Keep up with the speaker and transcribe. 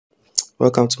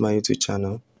Welcome to my YouTube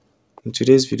channel. In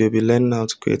today's video, we'll be learning how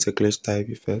to create a glitch type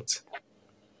effect.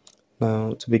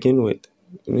 Now, to begin with,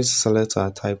 we need to select our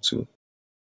type 2.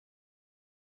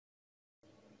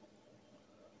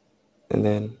 And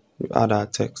then we add our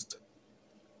text.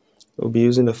 We'll be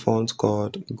using the font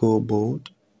called Go Bold.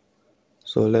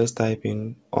 So let's type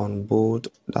in on bold.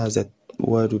 That's the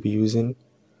word we'll be using.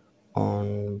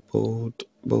 On bold,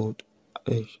 bolder.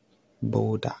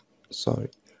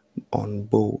 On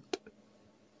bold.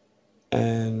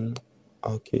 And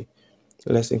okay,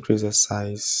 let's increase the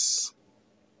size.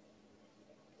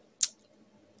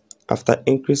 After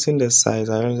increasing the size,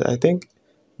 I think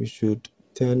we should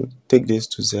take this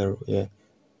to 0, yeah,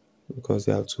 because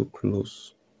they are too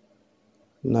close.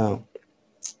 Now,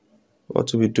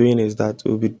 what we'll be doing is that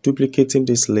we'll be duplicating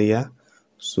this layer.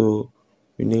 So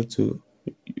we need to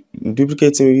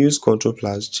duplicating. We use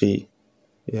Ctrl+J.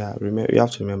 Yeah, remember, you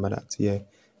have to remember that. Yeah,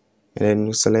 and then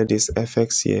we select this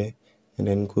FX here, and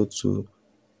then go to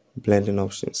blending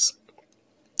options.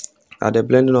 At the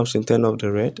blending option, turn off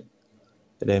the red,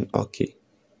 and then okay.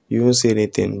 You won't see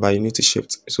anything, but you need to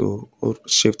shift. So hold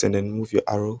shift and then move your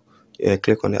arrow.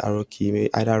 Click on the arrow key,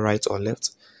 either right or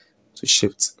left, to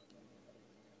shift.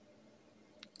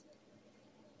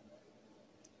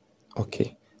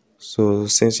 Okay. So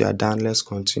since you are done, let's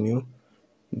continue.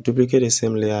 Duplicate the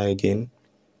same layer again.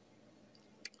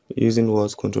 Using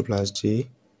what? Ctrl+J.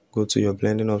 Go to your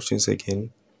blending options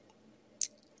again,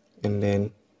 and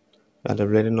then at the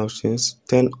blending options,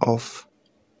 turn off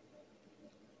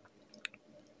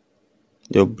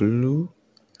your blue,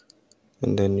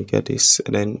 and then you get this,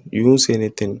 and then you won't see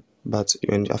anything, but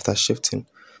after shifting,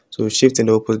 so shift in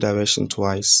the opposite direction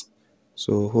twice.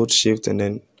 So hold shift and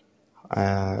then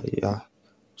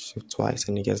shift twice,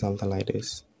 and you get something like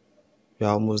this.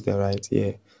 You're almost there, right?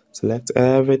 Yeah. Select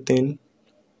everything,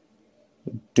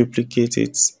 duplicate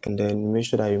it, and then make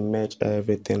sure that you merge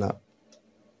everything up,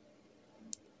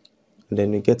 and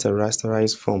then you get a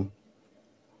rasterized form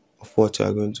of what you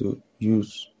are going to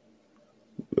use.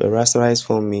 A rasterized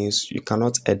form means you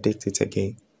cannot edit it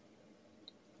again.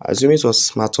 Assuming it was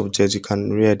smart object, you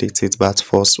can re-edit it, but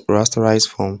for rasterized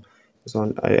form, it's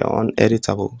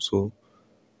uneditable. So,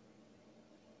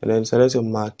 and then select your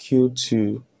Mark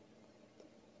to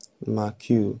Mark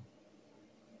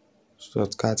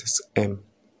shortcut is M,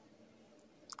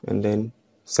 and then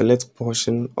select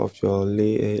portion of your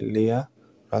layer,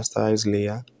 rasterized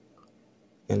layer,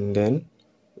 and then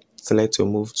select your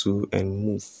move tool and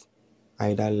move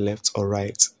either left or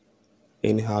right,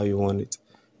 anyhow you want it,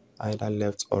 either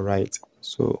left or right.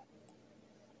 So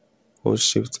hold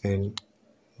shift and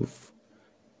move.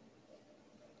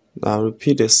 Now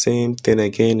repeat the same thing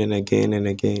again and again and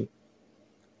again.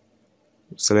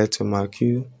 Select your Mark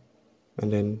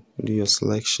and then do your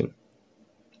selection,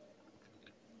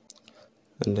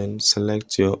 and then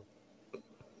select your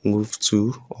move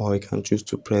tool, or you can choose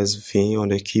to press V on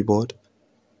the keyboard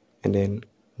and then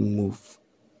move.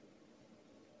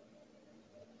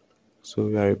 So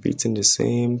we are repeating the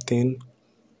same thing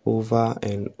over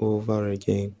and over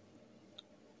again.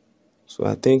 So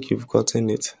I think you've gotten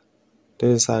it.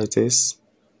 This is how it is.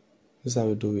 This is how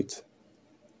we do it.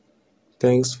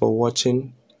 Thanks for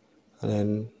watching, and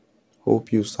then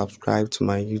hope you subscribe to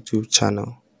my YouTube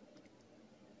channel.